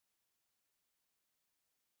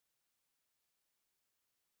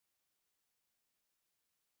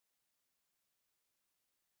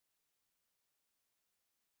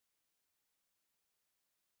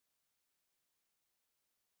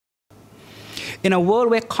In a world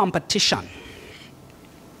where competition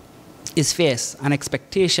is fierce and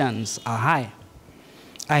expectations are high,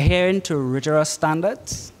 adhering to rigorous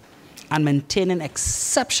standards and maintaining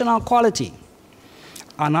exceptional quality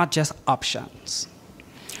are not just options.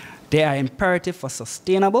 They are imperative for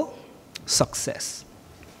sustainable success.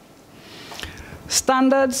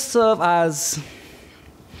 Standards serve as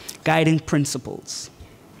guiding principles,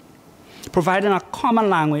 providing a common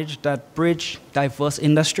language that bridges diverse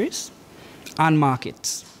industries and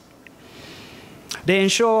markets. They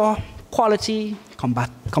ensure quality,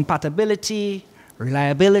 compatibility,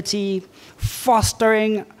 reliability,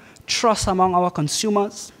 fostering trust among our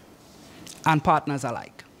consumers and partners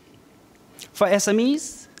alike. For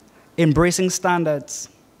SMEs, embracing standards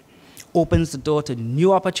opens the door to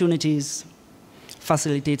new opportunities,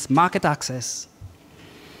 facilitates market access,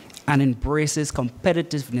 and embraces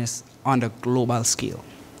competitiveness on the global scale.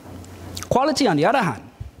 Quality, on the other hand,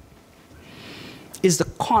 is the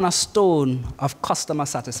cornerstone of customer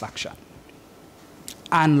satisfaction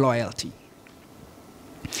and loyalty.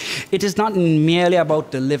 It is not merely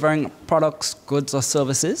about delivering products, goods, or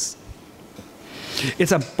services.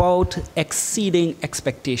 It's about exceeding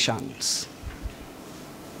expectations,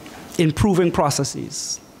 improving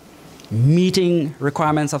processes, meeting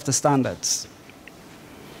requirements of the standards.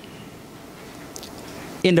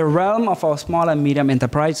 In the realm of our small and medium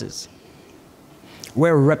enterprises,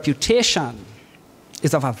 where reputation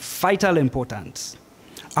is of a vital importance,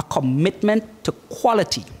 a commitment to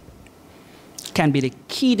quality can be the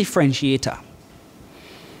key differentiator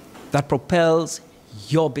that propels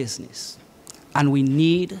your business. And we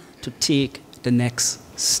need to take the next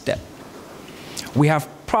step. We have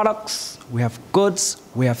products, we have goods,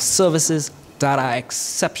 we have services that are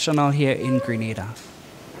exceptional here in Grenada.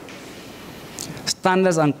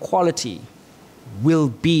 Standards and quality will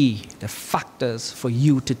be the factors for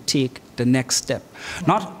you to take the next step,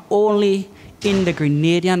 not only in the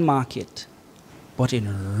Grenadian market, but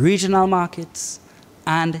in regional markets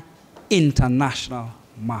and international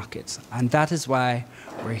markets. And that is why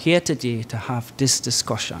we're here today to have this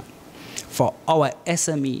discussion for our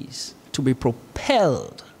SMEs to be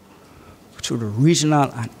propelled to the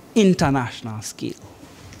regional and international scale.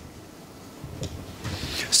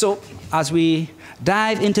 So as we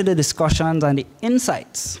dive into the discussions and the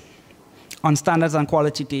insights on standards and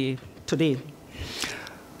quality today,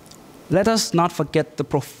 let us not forget the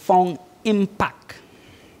profound impact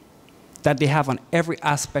that they have on every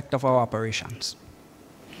aspect of our operations,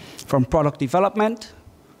 from product development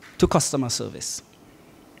to customer service.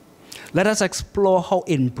 Let us explore how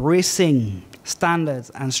embracing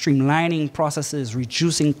standards and streamlining processes,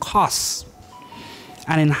 reducing costs,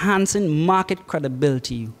 and enhancing market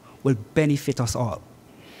credibility will benefit us all.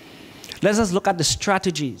 Let us look at the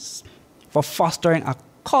strategies for fostering a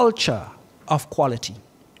culture of quality,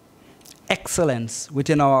 excellence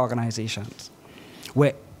within our organizations,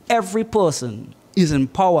 where every person is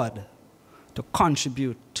empowered to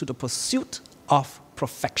contribute to the pursuit of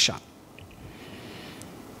perfection.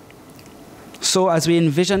 So as we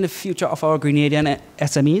envision the future of our Grenadian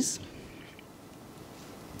SMEs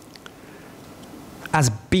as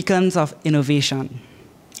beacons of innovation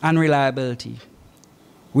and reliability,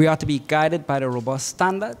 we are to be guided by the robust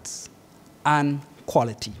standards and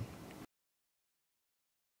quality.